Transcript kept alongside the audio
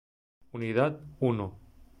Unidad 1.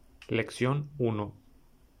 Lección 1.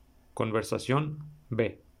 Conversación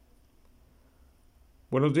B.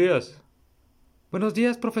 Buenos días. Buenos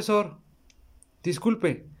días, profesor.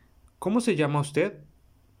 Disculpe, ¿cómo se llama usted?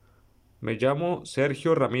 Me llamo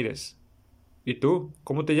Sergio Ramírez. ¿Y tú?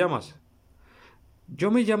 ¿Cómo te llamas?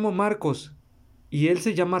 Yo me llamo Marcos y él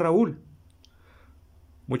se llama Raúl.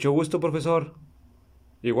 Mucho gusto, profesor.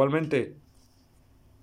 Igualmente.